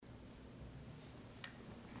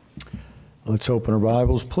Let's open our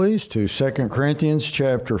Bibles, please, to 2 Corinthians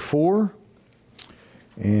chapter 4,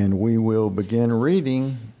 and we will begin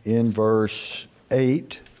reading in verse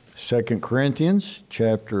 8, 2 Corinthians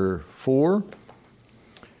chapter 4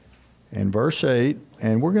 and verse 8,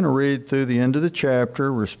 and we're going to read through the end of the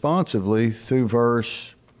chapter responsively through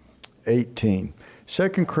verse 18. 2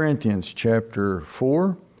 Corinthians chapter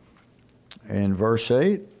 4 and verse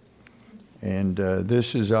 8. And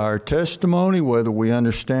this is our testimony, whether we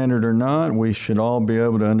understand it or not. We should all be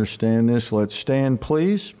able to understand this. Let's stand,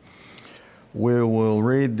 please. We will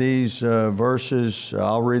read these verses.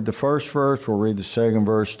 I'll read the first verse, we'll read the second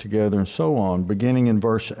verse together, and so on, beginning in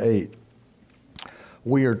verse 8.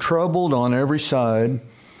 We are troubled on every side,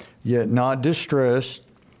 yet not distressed.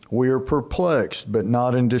 We are perplexed, but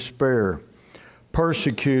not in despair.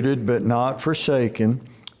 Persecuted, but not forsaken.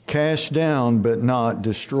 Cast down, but not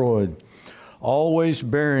destroyed. Always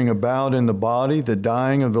bearing about in the body the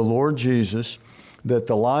dying of the Lord Jesus, that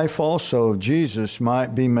the life also of Jesus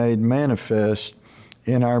might be made manifest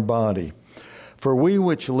in our body. For we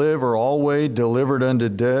which live are always delivered unto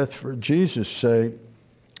death for Jesus' sake,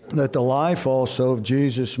 that the life also of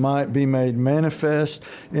Jesus might be made manifest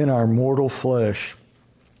in our mortal flesh.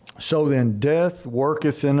 So then death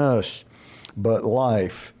worketh in us, but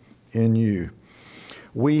life in you.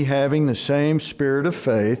 We, having the same spirit of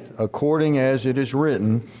faith, according as it is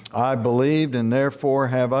written, I believed and therefore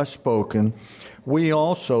have I spoken, we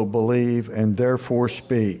also believe and therefore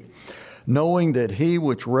speak, knowing that he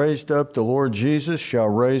which raised up the Lord Jesus shall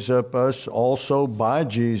raise up us also by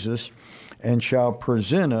Jesus, and shall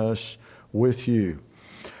present us with you.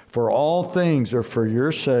 For all things are for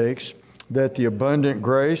your sakes, that the abundant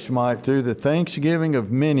grace might through the thanksgiving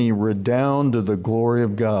of many redound to the glory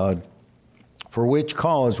of God. For which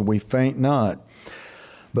cause we faint not.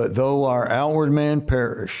 But though our outward man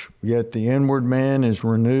perish, yet the inward man is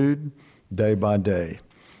renewed day by day.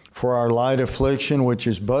 For our light affliction, which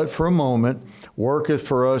is but for a moment, worketh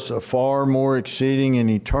for us a far more exceeding and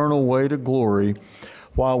eternal weight of glory,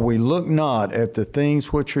 while we look not at the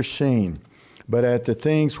things which are seen, but at the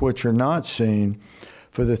things which are not seen.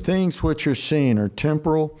 For the things which are seen are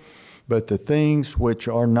temporal, but the things which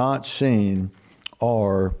are not seen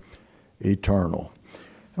are eternal.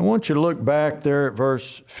 I want you to look back there at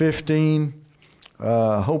verse 15.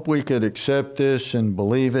 Hope we could accept this and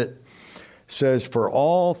believe it. It says, for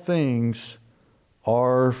all things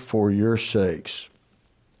are for your sakes.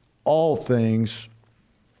 All things.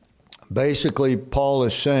 Basically, Paul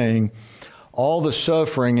is saying all the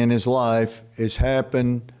suffering in his life has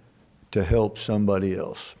happened to help somebody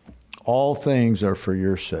else. All things are for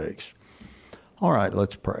your sakes. All right,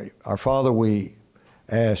 let's pray. Our Father, we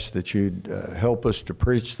ask that you'd help us to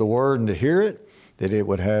preach the word and to hear it, that it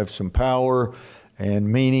would have some power and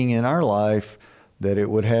meaning in our life, that it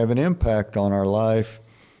would have an impact on our life,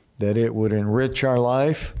 that it would enrich our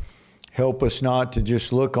life. Help us not to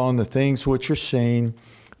just look on the things which are seen,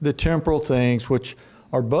 the temporal things which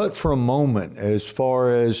are but for a moment as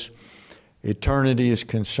far as eternity is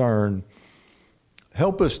concerned.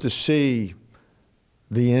 Help us to see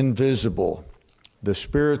the invisible, the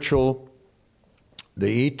spiritual,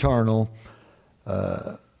 the eternal,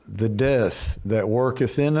 the death that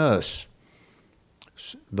worketh in us,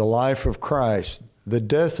 the life of Christ, the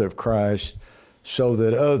death of Christ, so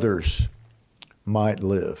that others might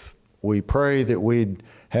live. We pray that we'd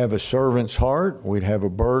have a servant's heart, we'd have a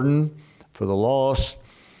burden for the lost,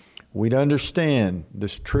 we'd understand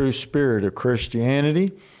this true spirit of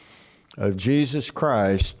Christianity, of Jesus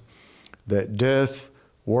Christ, that death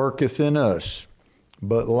worketh in us,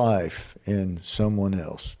 but life in someone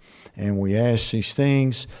else. And we ask these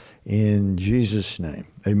things in Jesus' name.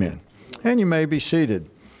 Amen. And you may be seated.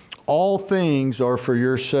 All things are for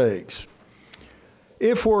your sakes.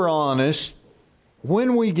 If we're honest,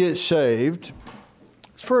 when we get saved,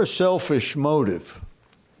 it's for a selfish motive.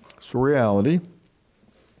 It's a reality.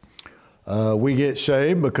 We get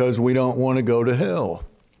saved because we don't want to go to hell.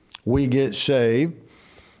 We get saved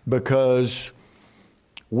because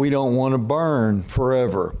we don't want to burn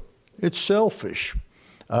forever. It's selfish.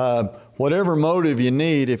 Whatever motive you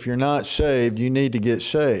need, if you're not saved, you need to get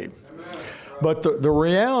saved. But the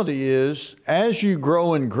reality is, as you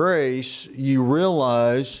grow in grace, you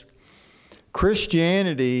realize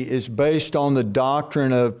Christianity is based on the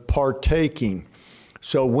doctrine of partaking.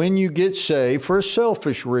 So when you get saved, for a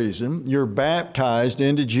selfish reason, you're baptized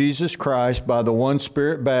into Jesus Christ by the one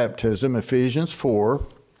Spirit baptism, Ephesians 4.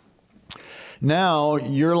 Now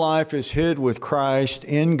your life is hid with Christ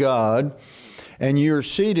in God, and you're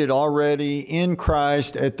seated already in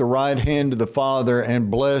Christ at the right hand of the Father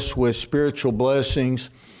and blessed with spiritual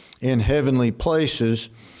blessings in heavenly places.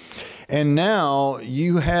 And now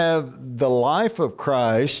you have the life of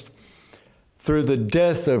Christ through the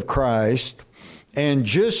death of Christ. And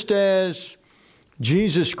just as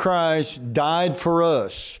Jesus Christ died for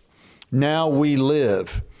us, now we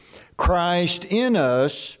live. Christ in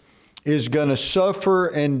us is going to suffer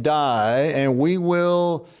and die, and we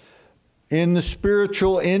will, in the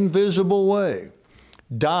spiritual, invisible way,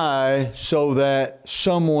 die so that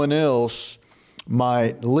someone else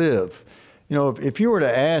might live. You know, if you were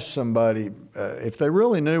to ask somebody if they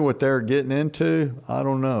really knew what they're getting into, I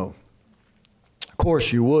don't know. Of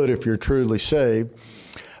course you would if you're truly saved.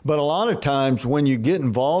 But a lot of times when you get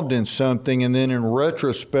involved in something and then in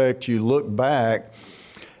retrospect you look back,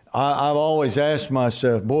 I've always asked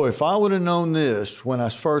myself, boy, if I would have known this when I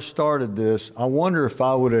first started this, I wonder if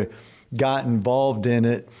I would have got involved in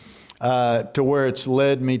it to where it's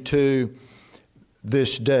led me to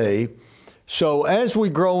this day. So as we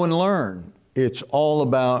grow and learn, it's all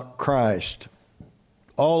about Christ.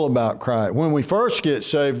 All about Christ. When we first get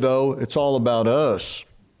saved, though, it's all about us.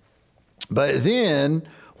 But then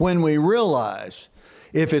when we realize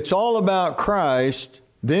if it's all about Christ,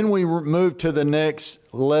 then we move to the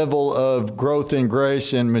next level of growth in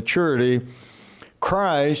grace and maturity.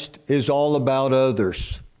 Christ is all about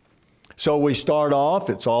others. So we start off,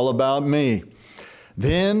 it's all about me.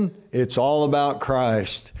 Then it's all about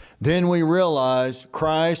Christ. Then we realize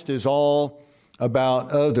Christ is all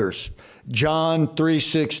about others. John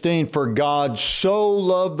 3:16, for God so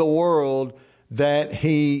loved the world that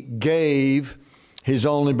he gave his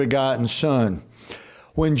only begotten Son.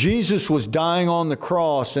 When Jesus was dying on the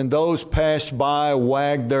cross and those passed by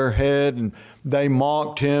wagged their head and they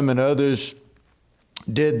mocked him and others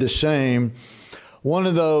did the same, one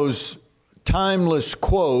of those timeless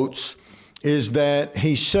quotes is that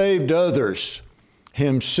he saved others.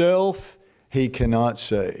 Himself he cannot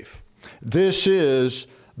save. This is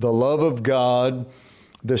the love of God,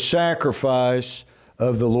 the sacrifice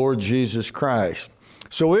of the Lord Jesus Christ.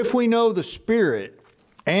 So if we know the spirit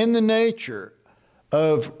and the nature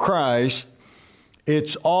of Christ,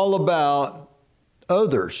 it's all about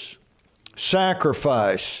others,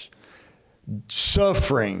 sacrifice,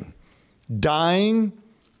 suffering, dying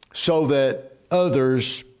so that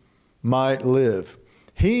others might live.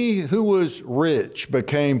 He who was rich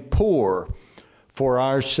became poor for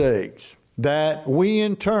our sakes, that we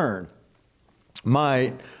in turn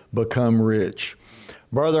might become rich.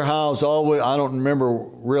 Brother Howes always, I don't remember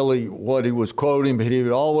really what he was quoting, but he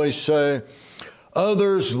would always say,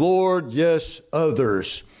 others, Lord, yes,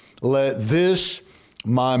 others. Let this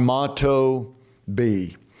my motto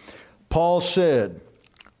be. Paul said,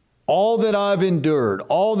 all that I've endured,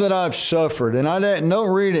 all that I've suffered, and I don't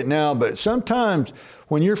read it now, but sometimes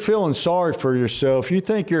when you're feeling sorry for yourself, you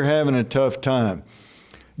think you're having a tough time.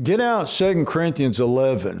 Get out 2 Corinthians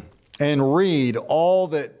 11 and read all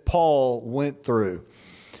that Paul went through.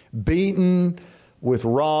 Beaten with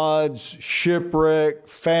rods, shipwreck,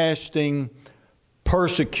 fasting,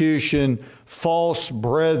 persecution, false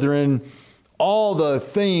brethren, all the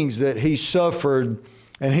things that he suffered.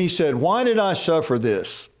 And he said, why did I suffer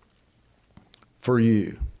this? For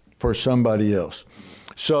you, for somebody else.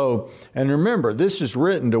 So, and remember, this is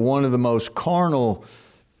written to one of the most carnal,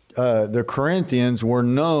 the Corinthians were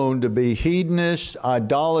known to be hedonists,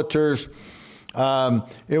 idolaters.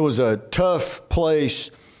 It was a tough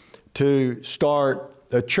place to start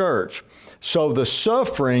a church. So the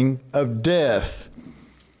suffering of death,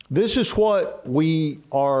 this is what we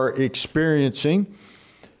are experiencing.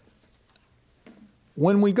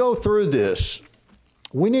 When we go through this,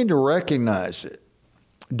 we need to recognize it.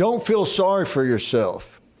 Don't feel sorry for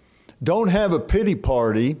yourself. Don't have a pity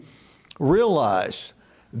party. Realize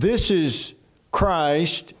this is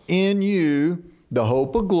Christ in you, the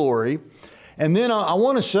hope of glory. And then I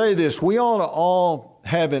want to say this, we ought to all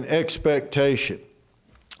have an expectation.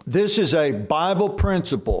 This is a Bible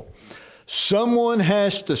principle. Someone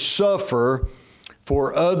has to suffer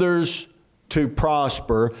for others to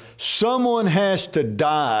prosper. Someone has to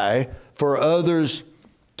die for others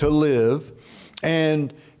to live.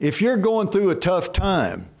 And if you're going through a tough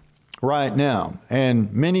time right now,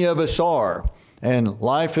 and many of us are, and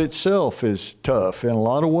life itself is tough in a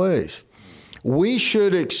lot of ways, we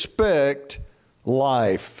should expect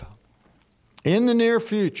life in the near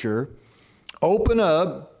future. Open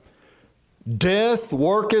up. Death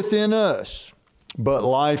worketh in us, but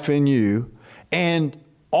life in you. And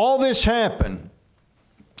all this happened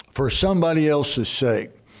for somebody else's sake.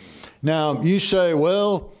 Now, you say,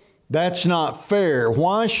 well, that's not fair.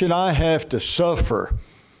 Why should I have to suffer?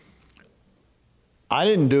 I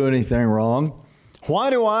didn't do anything wrong. Why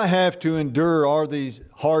do I have to endure all these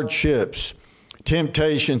hardships?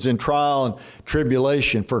 temptations and trial and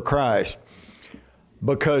tribulation for Christ?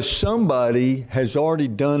 Because somebody has already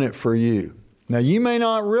done it for you. Now, you may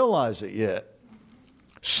not realize it yet.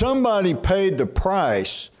 Somebody paid the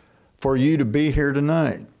price for you to be here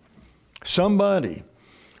tonight. Somebody.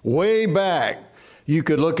 Way back, you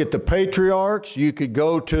could look at the patriarchs. You could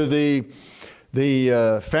go to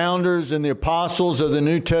the founders and the apostles of the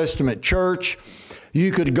New Testament church.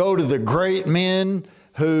 You could go to the great men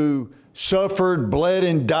who suffered, bled,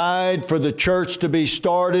 and died for the church to be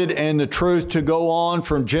started and the truth to go on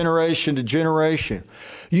from generation to generation.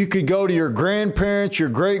 You could go to your grandparents, your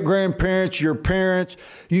great-grandparents, your parents.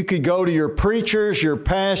 You could go to your preachers, your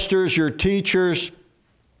pastors, your teachers,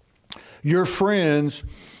 your friends.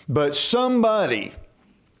 But somebody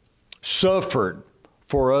suffered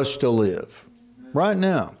for us to live. Right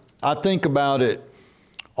now, I think about it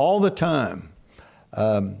all the time.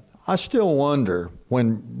 I still wonder,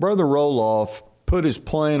 when Brother Roloff put his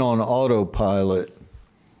plane on autopilot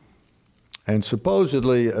and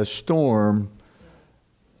supposedly a storm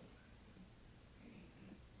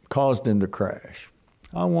caused him to crash,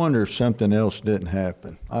 I wonder if something else didn't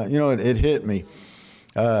happen. It hit me.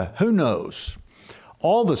 Who knows?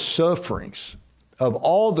 All the sufferings of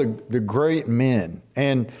all the great men.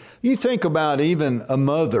 And you think about even a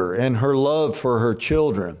mother and her love for her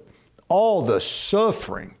children. All the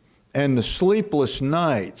suffering and the sleepless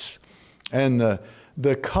nights and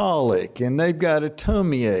the colic, and they've got a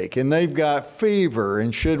tummy ache, and they've got fever,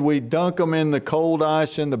 and should we dunk them in the cold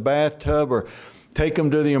ice in the bathtub or take them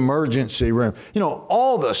to the emergency room?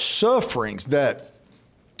 All the sufferings that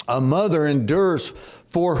a mother endures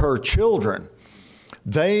for her children.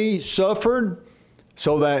 They suffered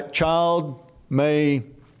so that child may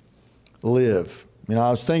live. I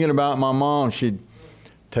was thinking about my mom. She'd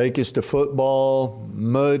take us to football,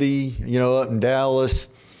 muddy, up in Dallas,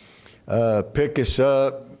 pick us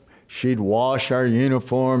up. She'd wash our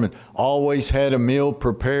uniform and always had a meal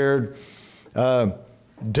prepared.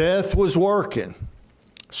 Death was working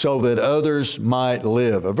so that others might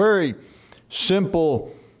live. A very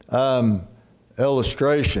simple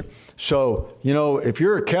illustration. So, if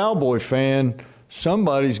you're a Cowboy fan,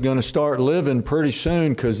 somebody's going to start living pretty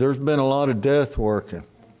soon because there's been a lot of death working.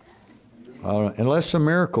 Unless a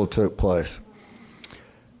miracle took place.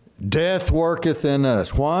 Death worketh in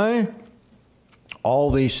us. Why? All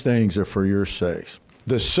these things are for your sakes.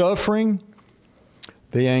 The suffering,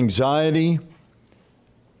 the anxiety,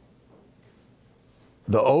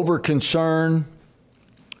 the overconcern,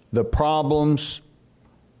 the problems,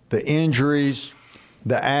 the injuries,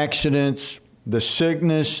 the accidents, the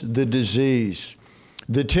sickness, the disease,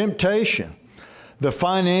 the temptation, the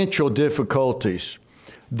financial difficulties,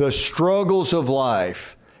 the struggles of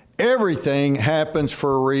life. Everything happens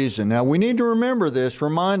for a reason. Now, we need to remember this,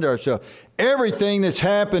 remind ourselves. Everything that's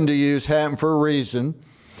happened to you has happened for a reason.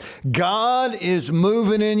 God is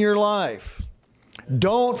moving in your life.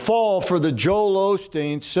 Don't fall for the Joel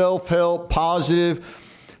Osteen self-help, positive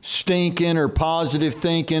stinking or positive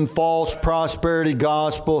thinking, false prosperity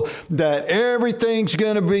gospel that everything's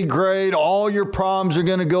going to be great, all your problems are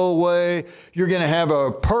going to go away, you're going to have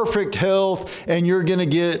a perfect health, and you're going to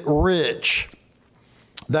get rich.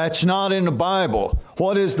 That's not in the Bible.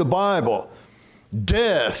 What is the Bible?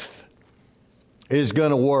 Death is going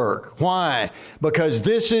to work. Why? Because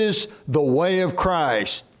this is the way of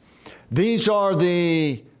Christ. These are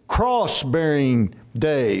the cross-bearing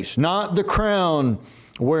days, not the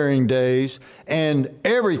crown-wearing days, and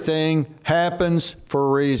everything happens for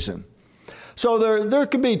a reason. So there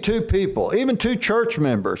could be two people, even two church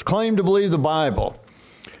members, claim to believe the Bible.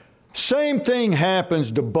 Same thing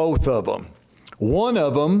happens to both of them. One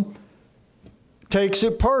of them takes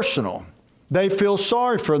it personal. They feel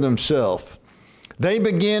sorry for themselves. They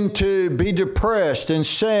begin to be depressed and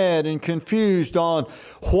sad and confused on,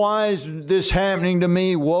 why is this happening to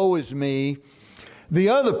me? Woe is me. The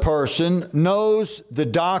other person knows the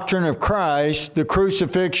doctrine of Christ, the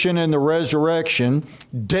crucifixion and the resurrection.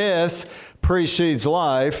 Death precedes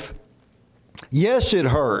life. Yes, it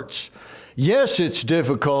hurts. Yes, it's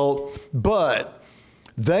difficult, but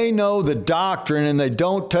they know the doctrine and they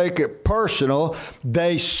don't take it personal.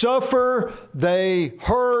 They suffer, they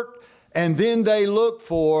hurt, and then they look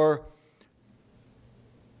for,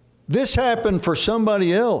 this happened for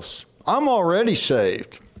somebody else. I'm already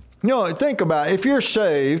saved. Think about it. If you're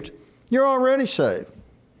saved, you're already saved.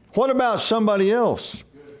 What about somebody else?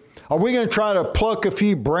 Are we going to try to pluck a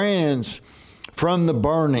few brands from the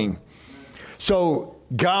burning? So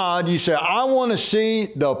God, you say, I want to see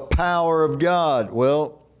the power of God.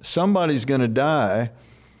 Well, somebody's going to die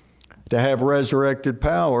to have resurrected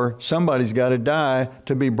power, somebody's got to die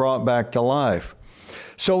to be brought back to life.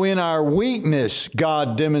 So in our weakness,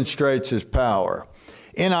 God demonstrates His power.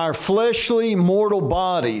 In our fleshly, mortal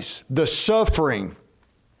bodies, the suffering,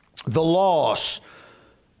 the loss,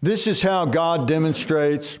 this is how God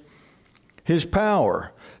demonstrates His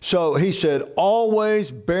power. So He said,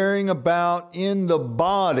 always bearing about in the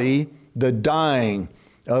body the dying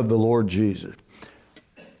of the Lord Jesus.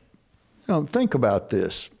 Think about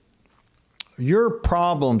this. Your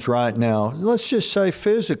problems right now, let's just say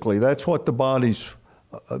physically, that's what the body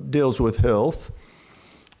deals with, health.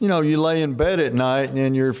 You lay in bed at night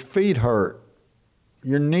and your feet hurt,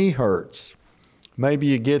 your knee hurts. Maybe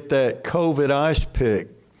you get that COVID ice pick.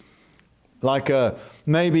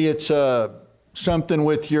 Maybe it's something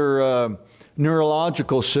with your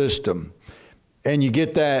neurological system and you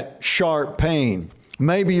get that sharp pain.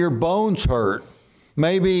 Maybe your bones hurt.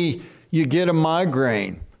 Maybe you get a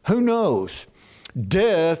migraine. Who knows?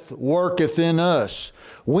 Death worketh in us.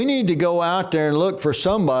 We need to go out there and look for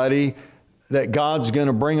somebody that God's going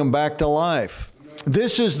to bring them back to life.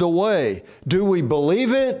 This is the way. Do we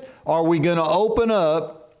believe it? Are we going to open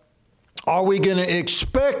up? Are we going to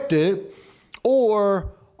expect it?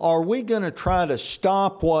 Or are we going to try to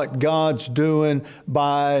stop what God's doing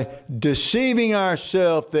by deceiving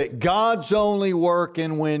ourselves that God's only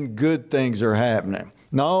working when good things are happening?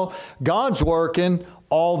 No, God's working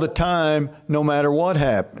all the time, no matter what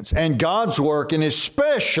happens. And God's working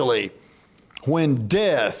especially when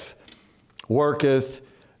death worketh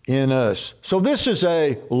in us. So this is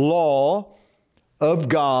a law of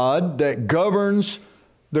God that governs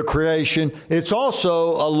the creation. It's also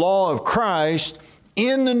a law of Christ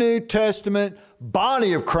in the New Testament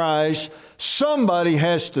body of Christ. Somebody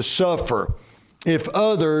has to suffer if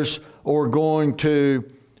others are going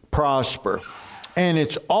to prosper. And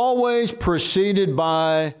it's always preceded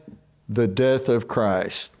by the death of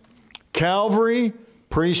Christ. Calvary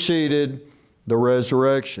preceded the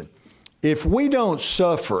resurrection. If we don't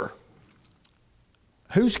suffer,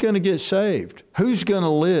 who's going to get saved? Who's going to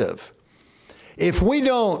live? If we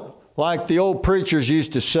don't, like the old preachers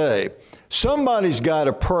used to say, somebody's got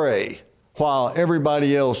to pray while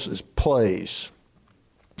everybody else plays.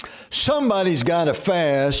 Somebody's got to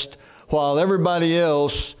fast while everybody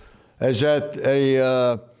else is at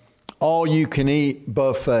a all-you-can-eat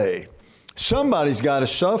buffet. Somebody's got to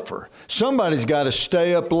suffer. Somebody's got to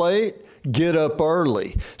stay up late, get up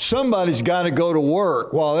early. Somebody's got to go to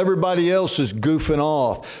work while everybody else is goofing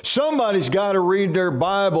off. Somebody's got to read their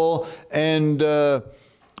Bible and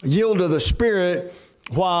yield to the Spirit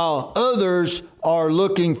while others are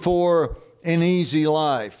looking for an easy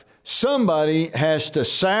life. Somebody has to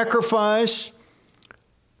sacrifice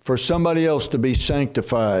for somebody else to be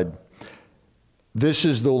sanctified. This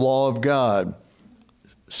is the law of God.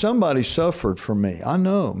 Somebody suffered for me. I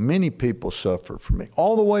know many people suffered for me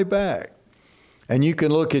all the way back. And you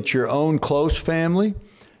can look at your own close family,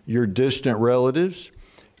 your distant relatives.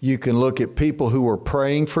 You can look at people who were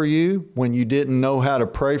praying for you when you didn't know how to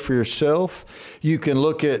pray for yourself. You can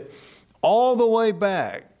look at all the way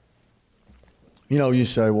back. You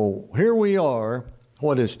say, well, here we are.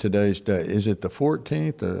 What is today's date? Is it the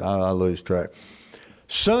 14th? Or I lose track.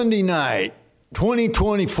 Sunday night,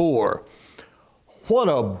 2024. What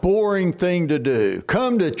a boring thing to do.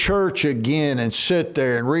 Come to church again and sit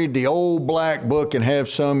there and read the old black book and have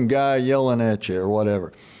some guy yelling at you or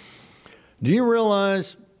whatever. Do you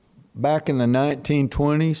realize back in the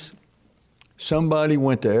 1920s, somebody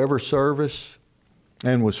went to every service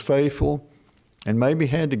and was faithful and maybe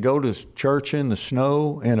had to go to church in the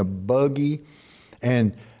snow in a buggy?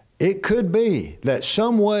 And it could be that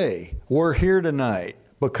some way we're here tonight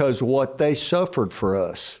because of what they suffered for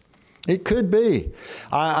us. It could be.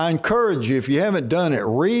 I encourage you, if you haven't done it,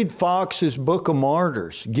 read Fox's Book of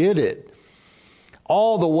Martyrs. Get it.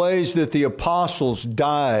 All the ways that the apostles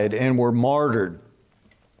died and were martyred.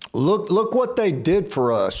 Look what they did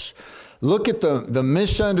for us. Look at the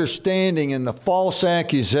misunderstanding and the false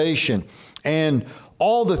accusation and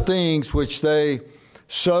all the things which they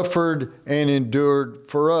suffered and endured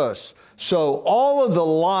for us. So all of the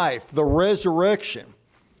life, the resurrection,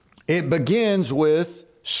 it begins with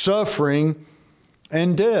suffering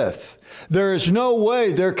and death. There is no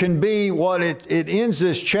way there can be what it ends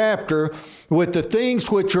this chapter with the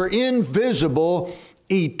things which are invisible,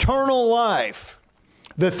 eternal life,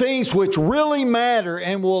 the things which really matter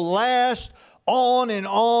and will last on and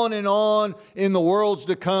on and on in the worlds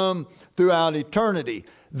to come throughout eternity.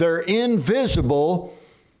 They're invisible,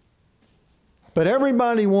 but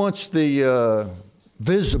everybody wants the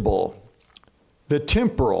visible, the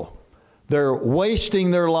temporal. They're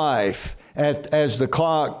wasting their life as the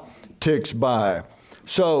clock ticks by.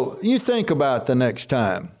 So you think about the next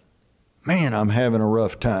time. Man, I'm having a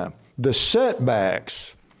rough time. The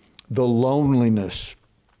setbacks, the loneliness.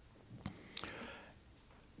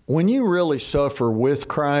 When you really suffer with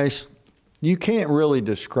Christ, you can't really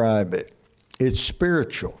describe it. It's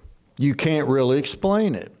spiritual. You can't really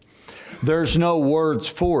explain it. There's no words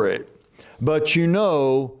for it. But you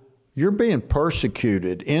know you're being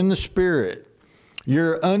persecuted in the Spirit.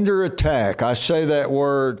 You're under attack. I say that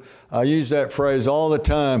word, I use that phrase all the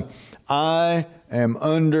time. I am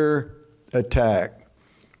under attack.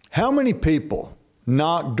 How many people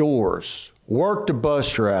knocked doors, worked a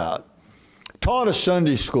bus route, taught a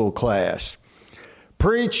Sunday school class,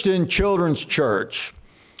 preached in children's church,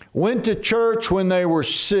 went to church when they were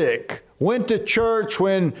sick, went to church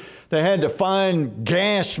when they had to find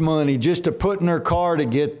gas money just to put in their car to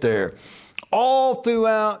get there. All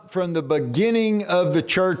throughout from the beginning of the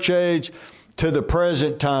church age to the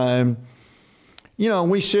present time. You know,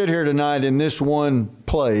 we sit here tonight in this one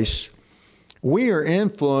place. We are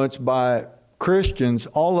influenced by Christians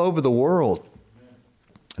all over the world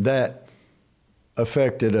that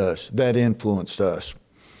affected us, that influenced us.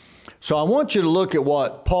 So I want you to look at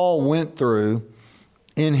what Paul went through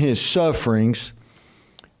in his sufferings.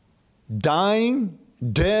 Dying,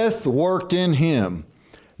 death worked in him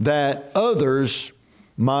that others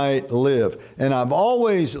might live. And I've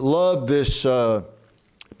always loved this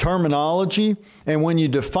terminology. And when you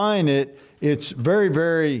define it, it's very,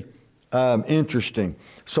 very interesting.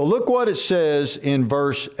 So look what it says in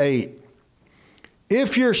verse 8.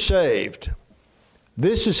 If you're saved,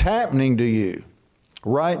 this is happening to you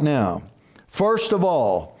right now. First of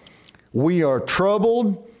all, we are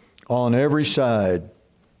troubled on every side,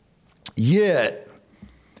 yet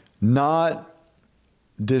not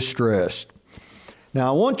distressed.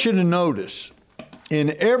 Now, I want you to notice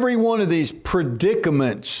in every one of these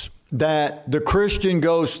predicaments that the Christian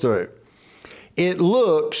goes through, it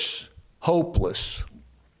looks hopeless.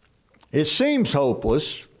 It seems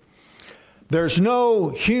hopeless. There's no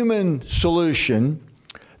human solution.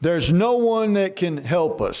 There's no one that can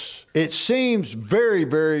help us. It seems very,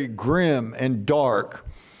 very grim and dark,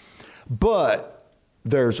 but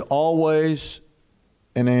there's always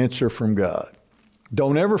an answer from God.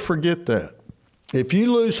 Don't ever forget that. If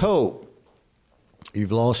you lose hope,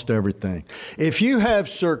 you've lost everything. If you have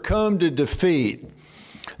succumbed to defeat,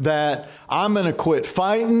 that I'm going to quit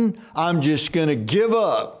fighting, I'm just going to give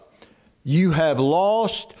up, you have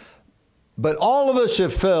lost. But all of us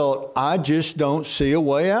have felt, I just don't see a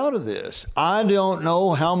way out of this. I don't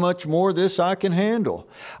know how much more this I can handle.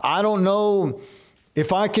 I don't know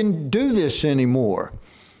if I can do this anymore.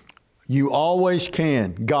 You always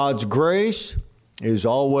can. God's grace is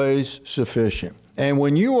always sufficient. And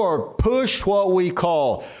when you are pushed what we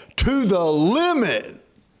call to the limit,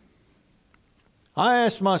 I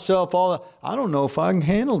ask myself I don't know if I can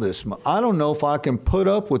handle this. I don't know if I can put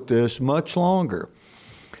up with this much longer.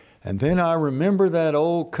 And then I remember that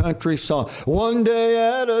old country song, one day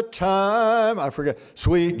at a time. I forget,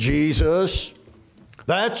 sweet Jesus,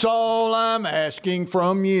 that's all I'm asking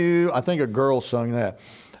from you. I think a girl sung that.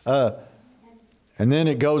 And then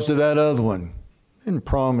it goes to that other one. Didn't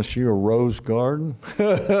promise you a rose garden.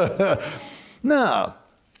 No,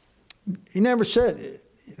 he never said,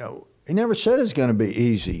 he never said it's going to be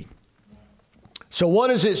easy. So what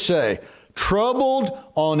does it say? Troubled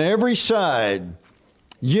on every side,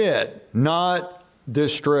 yet not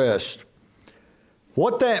distressed.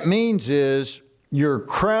 What that means is you're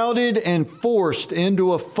crowded and forced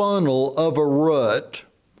into a funnel of a rut,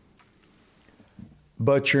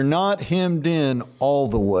 but you're not hemmed in all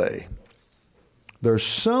the way. There's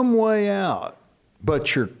some way out,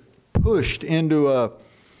 but you're pushed into a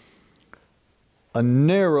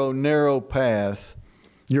narrow, narrow path.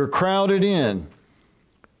 You're crowded in.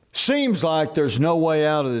 Seems like there's no way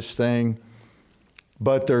out of this thing,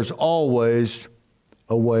 but there's always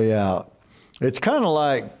a way out. It's kind of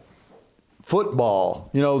like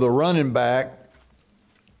football, the running back.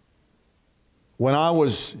 When I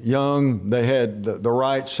was young, they had the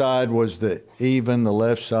right side was the even, the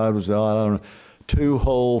left side was the odd. I don't know,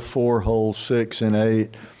 2-hole, 4-hole, 6 and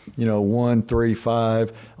 8, 1, 3,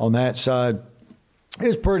 5. On that side,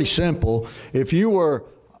 it's pretty simple. If you were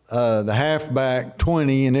the halfback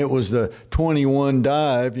 20 and it was the 21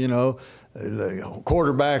 dive, the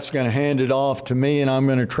quarterback's going to hand it off to me, and I'm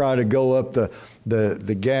going to try to go up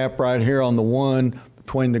the gap right here on the 1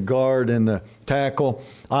 between the guard and the tackle.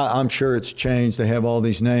 I'm sure it's changed. They have all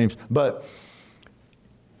these names. But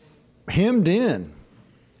hemmed in,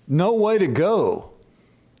 no way to go.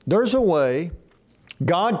 There's a way.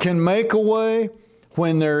 God can make a way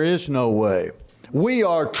when there is no way. We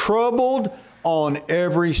are troubled on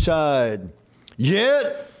every side,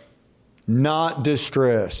 yet not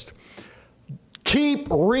distressed. Keep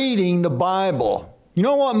reading the Bible. You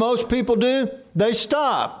know what most people do? They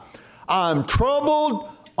stop. I'm troubled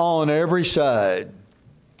on every side.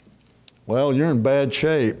 Well, you're in bad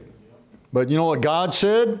shape. But you know what God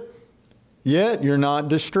said? Yet you're not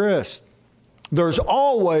distressed. There's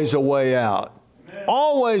always a way out. Amen.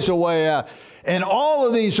 Always a way out. And all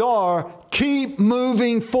of these are keep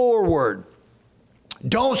moving forward.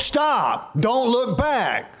 Don't stop. Don't look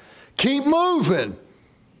back. Keep moving.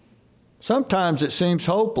 Sometimes it seems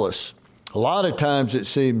hopeless. A lot of times it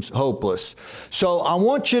seems hopeless. So I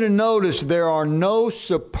want you to notice there are no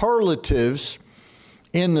superlatives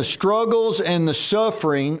in the struggles and the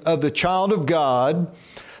suffering of the child of God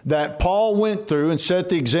that Paul went through and set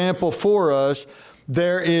the example for us.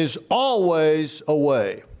 There is always a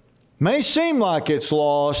way. May seem like it's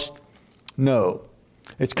lost. No.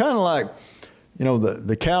 It's kind of like, you know,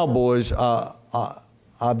 the Cowboys.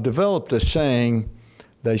 I've developed a saying,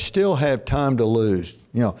 they still have time to lose.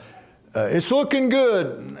 You know, it's looking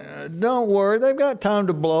good. Don't worry. They've got time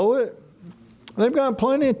to blow it. They've got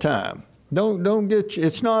plenty of time. Don't get,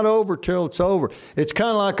 it's not over till it's over. It's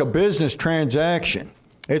kind of like a business transaction.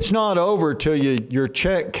 It's not over till your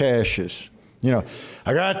check cashes. You know,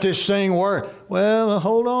 I got this thing where, well,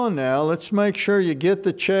 hold on now. Let's make sure you get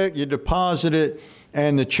the check, you deposit it,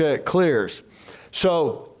 and the check clears.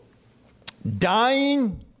 So,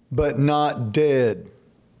 dying but not dead,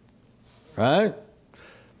 right?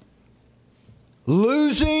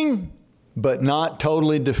 Losing but not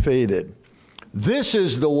totally defeated. This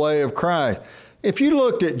is the way of Christ. If you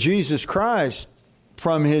looked at Jesus Christ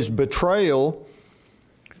from his betrayal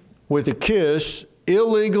with a kiss,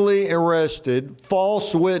 illegally arrested,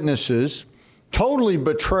 false witnesses, totally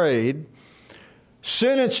betrayed,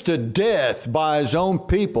 sentenced to death by his own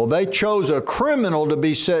people. They chose a criminal to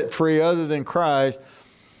be set free other than Christ.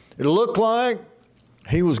 It looked like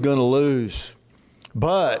he was going to lose.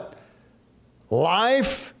 But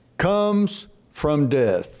life comes from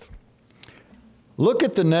death. Look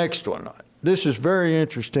at the next one. This is very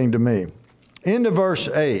interesting to me. Into verse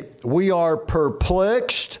 8. We are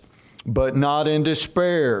perplexed, but not in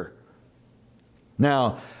despair.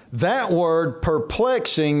 Now, that word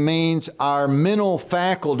perplexing means our mental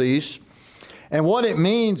faculties. And what it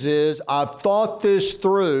means is, I've thought this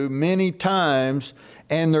through many times,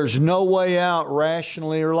 and there's no way out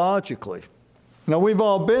rationally or logically. Now, we've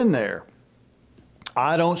all been there.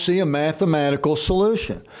 I don't see a mathematical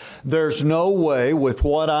solution. There's no way with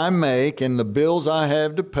what I make and the bills I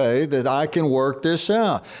have to pay that I can work this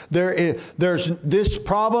out. There's this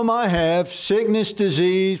problem I have, sickness,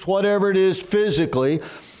 disease, whatever it is physically,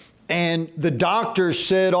 and the doctor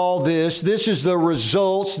said all this. This is the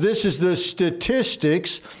results. This is the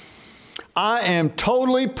statistics. I am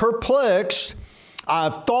totally perplexed.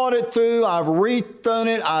 I've thought it through. I've redone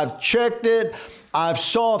it. I've checked it. I've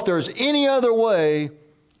saw if there's any other way,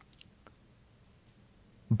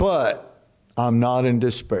 but I'm not in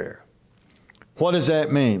despair. What does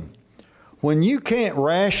that mean? When you can't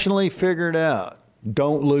rationally figure it out,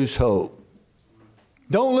 don't lose hope.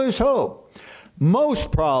 Don't lose hope.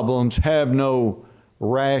 Most problems have no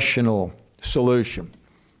rational solution.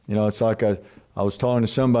 You know, it's like I was talking to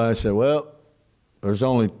somebody, I said, well, there's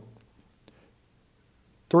only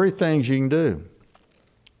 3 things you can do.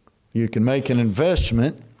 You can make an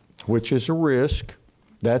investment, which is a risk.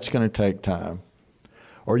 That's going to take time.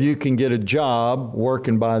 Or you can get a job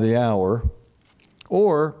working by the hour.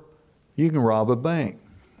 Or you can rob a bank.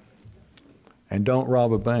 And don't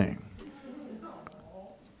rob a bank.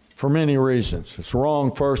 For many reasons. It's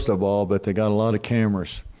wrong, first of all, but they got a lot of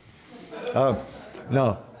cameras.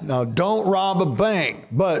 No, don't rob a bank.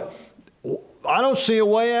 But I don't see a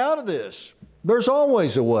way out of this. There's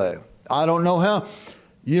always a way. I don't know how.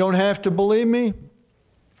 You don't have to believe me.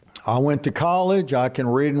 I went to college. I can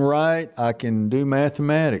read and write. I can do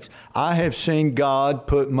mathematics. I have seen God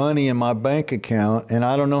put money in my bank account, and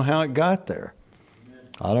I don't know how it got there.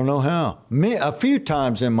 I don't know how. A few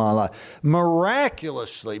times in my life.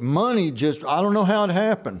 Miraculously, money just, I don't know how it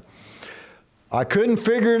happened. I couldn't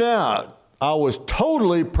figure it out. I was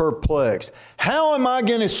totally perplexed. How am I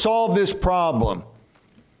going to solve this problem?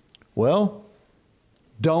 Well,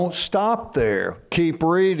 don't stop there. Keep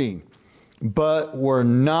reading. But we're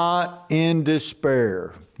not in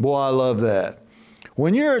despair. Boy, I love that.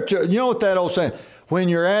 When you're at you know what that old saying? When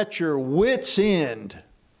you're at your wit's end,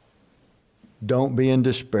 don't be in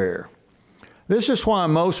despair. This is why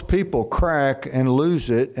most people crack and lose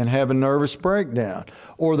it and have a nervous breakdown.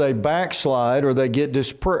 Or they backslide, or they get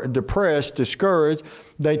depressed, discouraged.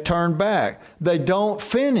 They turn back. They don't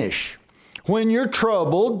finish. When you're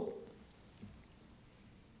troubled,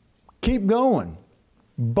 keep going.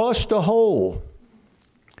 Bust a hole.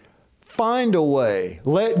 Find a way.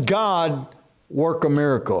 Let God work a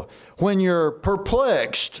miracle. When you're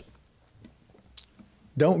perplexed,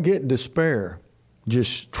 don't get despair.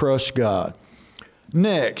 Just trust God.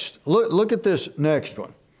 Next, look at this next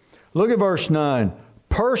one. Look at verse 9.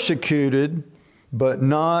 Persecuted, but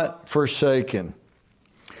not forsaken.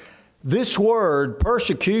 This word,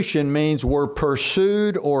 persecution, means we're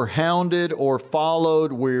pursued or hounded or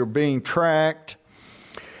followed. We're being tracked.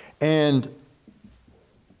 And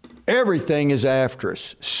everything is after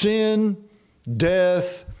us. Sin,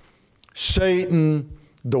 death, Satan,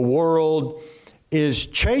 the world is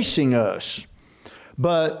chasing us.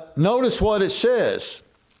 But notice what it says.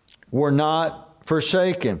 We're not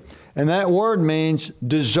forsaken. And that word means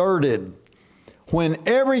deserted. When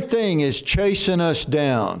everything is chasing us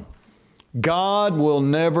down, God will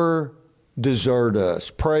never desert us.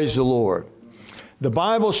 Praise the Lord. The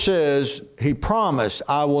Bible says, He promised,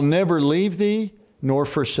 I will never leave thee nor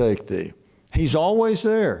forsake thee. He's always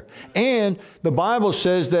there. And the Bible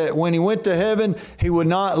says that when He went to heaven, He would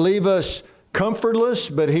not leave us comfortless,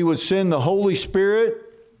 but He would send the Holy Spirit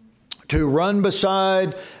to run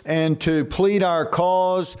beside and to plead our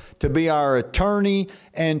cause, to be our attorney,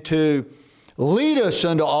 and to lead us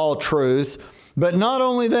unto all truth. But not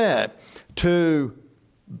only that, to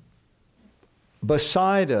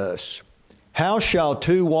beside us. How shall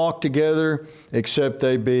two walk together except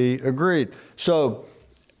they be agreed? So,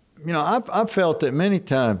 I've felt that many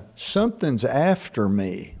times something's after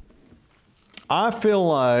me. I feel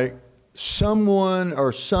like someone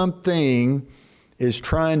or something is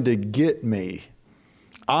trying to get me.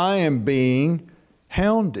 I am being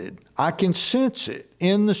hounded. I can sense it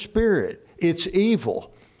in the spirit. It's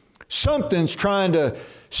evil. Something's trying to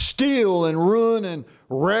steal and ruin and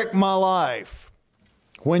wreck my life.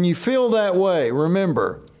 When you feel that way,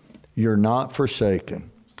 remember, you're not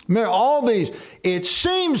forsaken. Remember, all these, it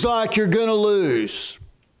seems like you're going to lose.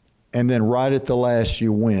 And then right at the last,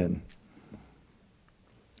 you win.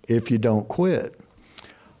 If you don't quit.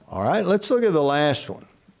 All right, let's look at the last one.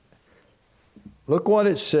 Look what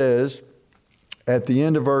it says at the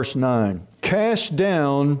end of verse 9. Cast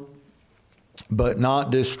down, but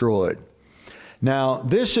not destroyed. Now,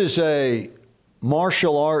 this is a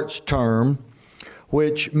martial arts term,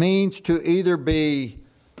 which means to either be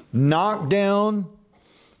knocked down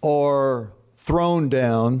or thrown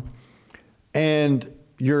down, and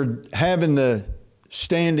you're having the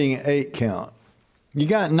standing 8 count. You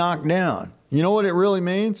got knocked down. You know what it really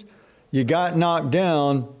means? You got knocked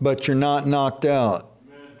down, but you're not knocked out.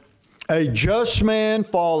 Amen. A just man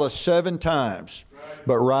falleth 7 times,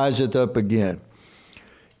 but riseth up again.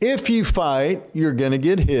 If you fight, you're going to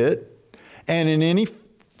get hit. And in any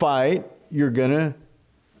fight, you're going to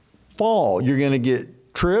fall. You're going to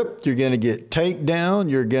get tripped. You're going to get taken down.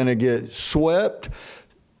 You're going to get swept.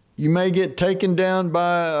 You may get taken down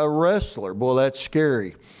by a wrestler. Boy, that's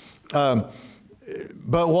scary.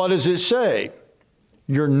 But what does it say?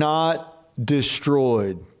 You're not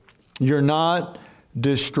destroyed. You're not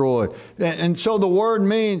destroyed. And so the word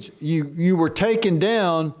means you were taken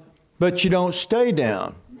down, but you don't stay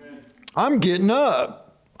down. Amen. I'm getting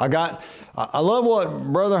up. I love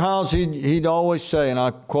what Brother Hiles, he'd always say, and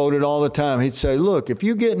I quote it all the time. He'd say, look, if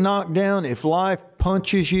you get knocked down, if life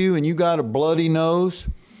punches you and you got a bloody nose,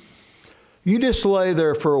 you just lay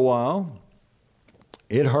there for a while.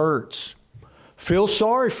 It hurts. Feel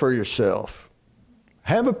sorry for yourself.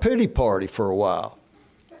 Have a pity party for a while.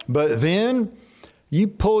 But then you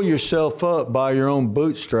pull yourself up by your own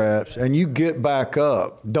bootstraps and you get back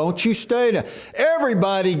up. Don't you stay down.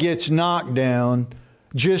 Everybody gets knocked down.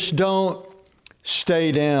 Just don't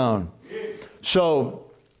stay down. So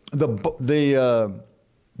the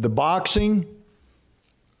boxing,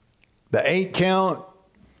 the 8 count,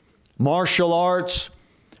 martial arts,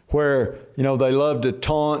 where, they love to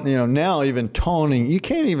taunt, now even taunting, you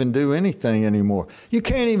can't even do anything anymore. You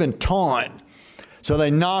can't even taunt. So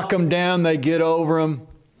they knock them down, they get over them.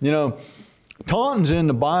 Taunting's in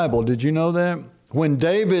the Bible. Did you know that? When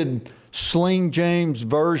David Sling James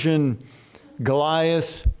version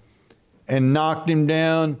Goliath and knocked him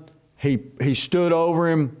down, he stood over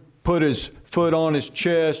him, put his foot on his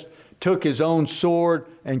chest, took his own sword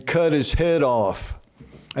and cut his head off.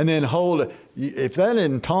 And then hold it. If that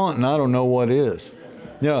isn't taunting, I don't know what is.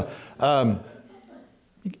 You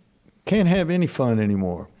can't have any fun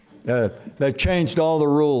anymore. They've changed all the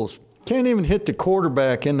rules. Can't even hit the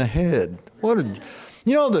quarterback in the head.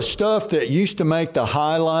 You know the stuff that used to make the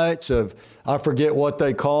highlights of, I forget what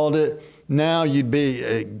they called it, now you'd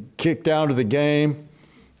be kicked out of the game.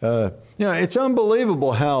 It's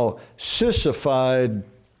unbelievable how sissified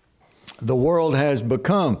the world has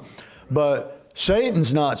become. But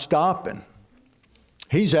Satan's not stopping.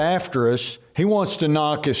 He's after us. He wants to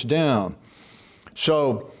knock us down.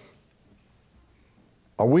 So,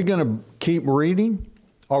 are we going to keep reading?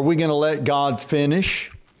 Are we going to let God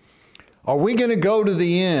finish? Are we going to go to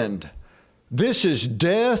the end? This is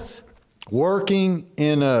death working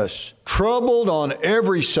in us, troubled on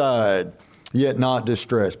every side, yet not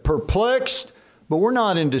distressed, perplexed, but we're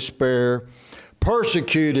not in despair,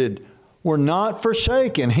 persecuted, we're not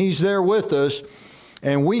forsaken. He's there with us,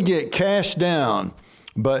 and we get cast down,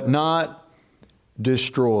 but not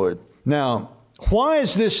destroyed. Now, why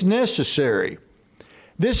is this necessary?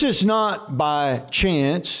 This is not by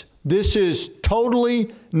chance. This is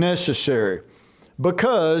totally necessary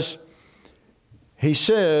because he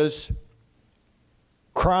says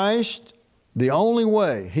Christ, the only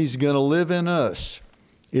way he's going to live in us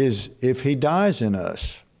is if he dies in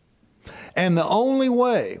us. And the only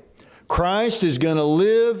way Christ is going to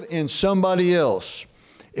live in somebody else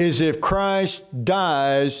is if Christ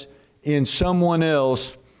dies in someone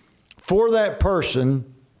else for that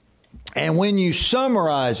person. And when you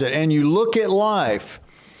summarize it and you look at life,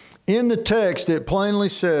 in the text it plainly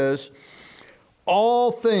says,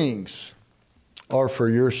 all things are for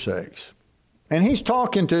your sakes. And he's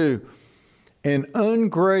talking to an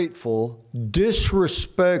ungrateful,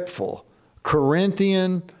 disrespectful,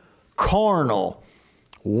 Corinthian, carnal,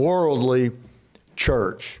 worldly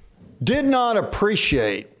church. Did not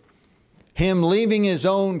appreciate him leaving his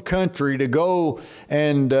own country to go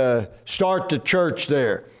and start the church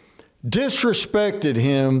there. Disrespected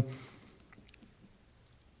him.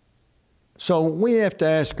 So we have to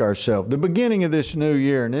ask ourselves, the beginning of this new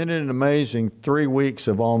year, and isn't it amazing, 3 weeks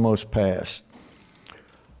have almost passed.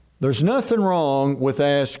 There's nothing wrong with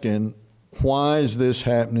asking, why is this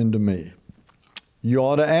happening to me? You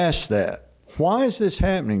ought to ask that. Why is this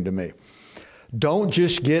happening to me? Don't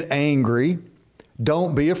just get angry.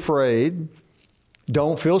 Don't be afraid.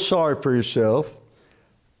 Don't feel sorry for yourself.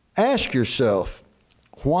 Ask yourself,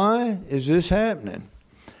 why is this happening?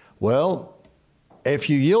 Well, if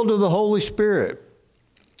you yield to the Holy Spirit,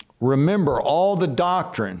 remember all the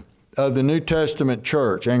doctrine of the New Testament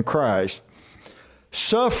church and Christ,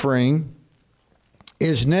 suffering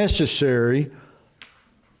is necessary.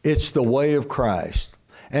 It's the way of Christ.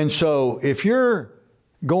 And so if you're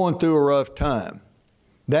going through a rough time,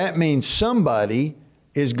 that means somebody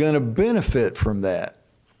is going to benefit from that.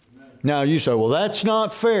 Now you say, well, that's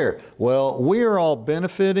not fair. Well, we are all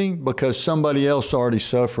benefiting because somebody else already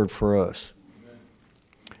suffered for us.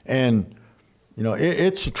 And,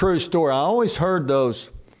 it's a true story. I always heard those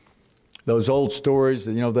old stories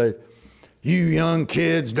that, you young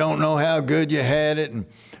kids don't know how good you had it. And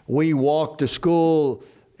we walked to school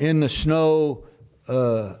in the snow,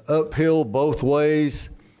 uphill both ways.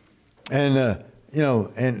 And,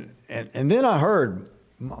 and then I heard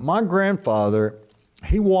my grandfather,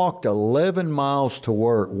 he walked 11 miles to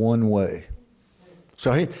work one way.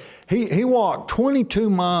 So he walked 22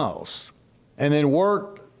 miles and then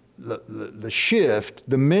worked the shift,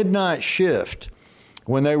 the midnight shift,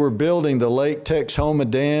 when they were building the Lake Texoma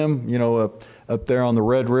Dam, up there on the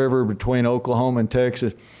Red River between Oklahoma and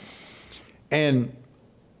Texas. And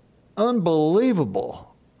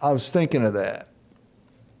unbelievable, I was thinking of that.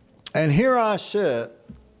 And here I sit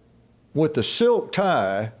with the silk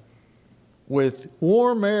tie, with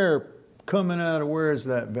warm air coming out of, where is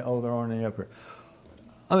that? Oh, there aren't any up here.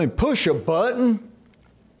 I mean, push a button.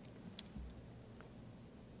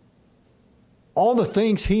 All the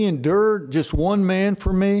things he endured, just one man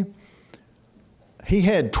for me. He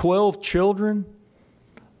had 12 children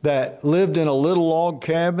that lived in a little log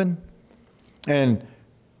cabin. And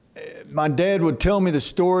my dad would tell me the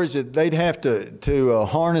stories that they'd have to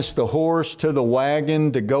harness the horse to the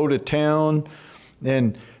wagon to go to town.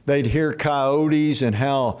 And they'd hear coyotes and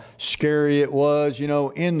how scary it was,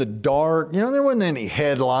 in the dark. There wasn't any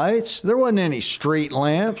headlights. There wasn't any street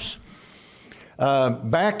lamps.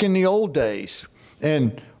 Back in the old days.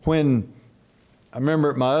 And when I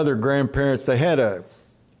remember at my other grandparents, they had a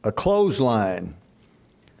clothesline.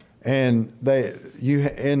 And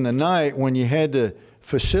in the night when you had to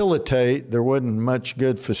facilitate, there wasn't much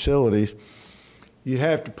good facilities, you'd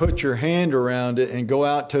have to put your hand around it and go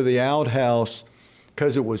out to the outhouse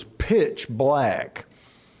because it was pitch black.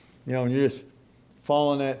 And you just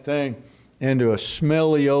fall in that thing into a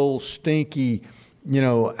smelly old stinky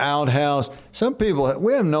outhouse. Some people,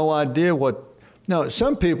 we have no idea what. No,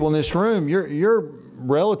 some people in this room, your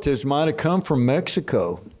relatives might have come from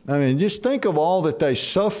Mexico. I mean, just think of all that they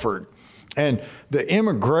suffered, and the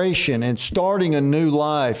immigration and starting a new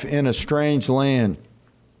life in a strange land.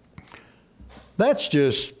 That's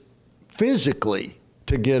just physically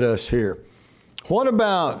to get us here. What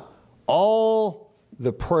about all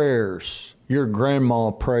the prayers your grandma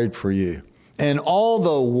prayed for you, and all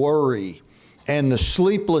the worry and the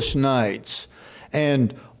sleepless nights,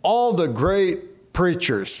 and all the great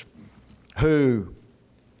preachers who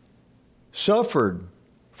suffered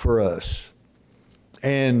for us?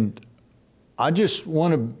 And I just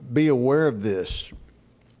want to be aware of this.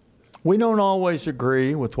 We don't always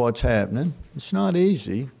agree with what's happening. It's not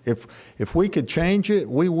easy. If we could change it,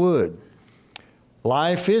 we would.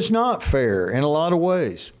 Life is not fair in a lot of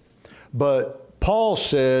ways. But Paul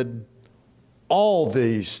said, all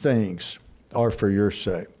these things are for your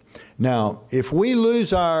sake. Now, if we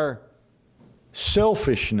lose our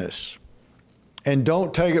selfishness and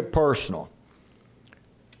don't take it personal,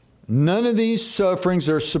 none of these sufferings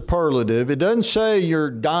are superlative. It doesn't say you're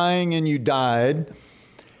dying and you died.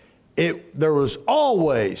 There was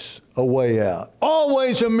always a way out,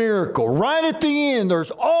 always a miracle. Right at the end, there's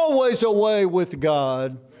always a way with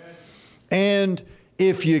God. And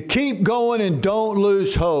if you keep going and don't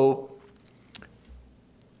lose hope,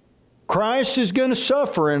 Christ is going to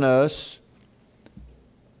suffer in us.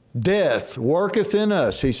 Death worketh in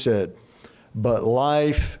us, he said, but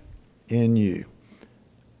life in you.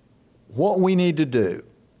 What we need to do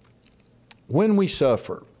when we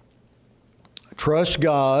suffer, trust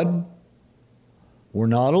God. We're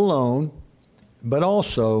not alone, but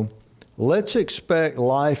also let's expect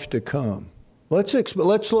life to come. Let's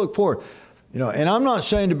look forward. And I'm not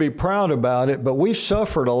saying to be proud about it, but we've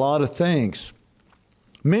suffered a lot of things.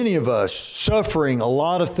 Many of us suffering a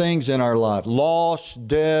lot of things in our life, loss,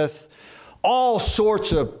 death, all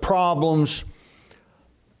sorts of problems.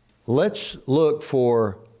 Let's look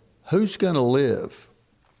for who's going to live.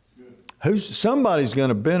 Somebody's going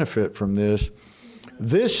to benefit from this.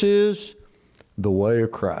 This is the way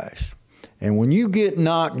of Christ. And when you get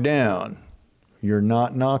knocked down, you're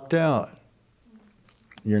not knocked out.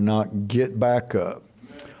 You're not get back up.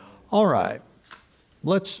 All right,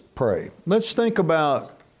 let's pray. Let's think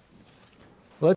about